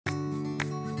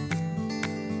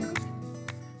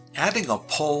Adding a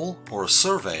poll or a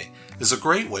survey is a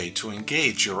great way to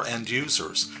engage your end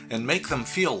users and make them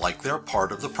feel like they're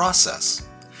part of the process.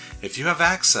 If you have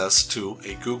access to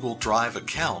a Google Drive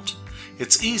account,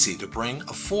 it's easy to bring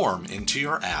a form into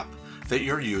your app that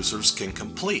your users can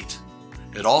complete.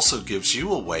 It also gives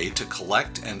you a way to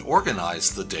collect and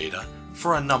organize the data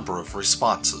for a number of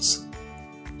responses.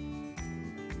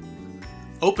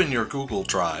 Open your Google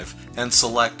Drive and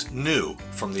select New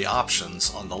from the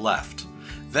options on the left.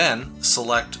 Then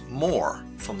select More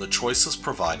from the choices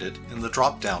provided in the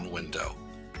drop-down window.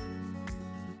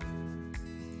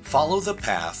 Follow the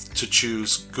path to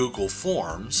choose Google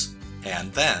Forms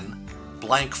and then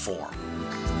Blank Form.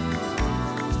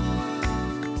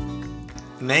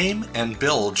 Name and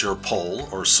build your poll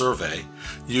or survey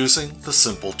using the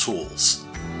simple tools.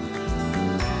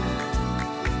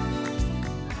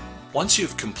 Once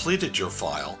you've completed your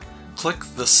file, click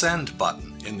the Send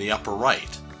button in the upper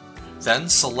right. Then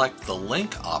select the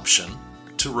Link option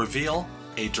to reveal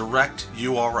a direct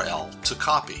URL to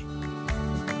copy.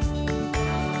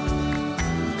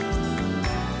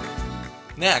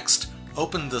 Next,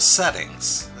 open the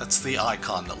Settings, that's the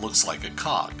icon that looks like a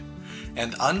cog,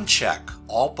 and uncheck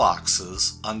all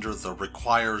boxes under the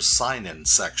Requires Sign-In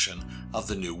section of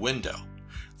the new window.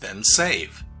 Then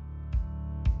save.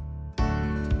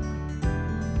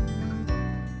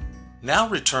 Now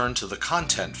return to the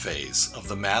content phase of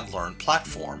the MadLearn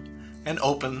platform and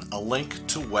open a Link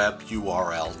to Web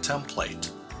URL template.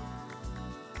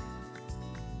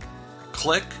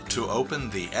 Click to open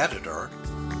the editor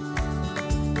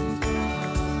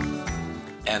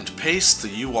and paste the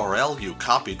URL you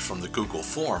copied from the Google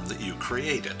form that you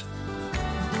created.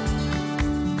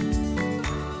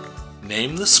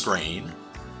 Name the screen,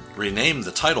 rename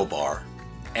the title bar,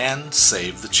 and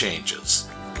save the changes.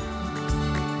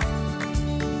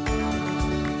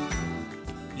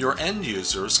 Your end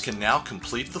users can now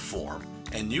complete the form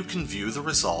and you can view the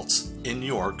results in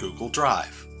your Google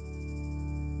Drive.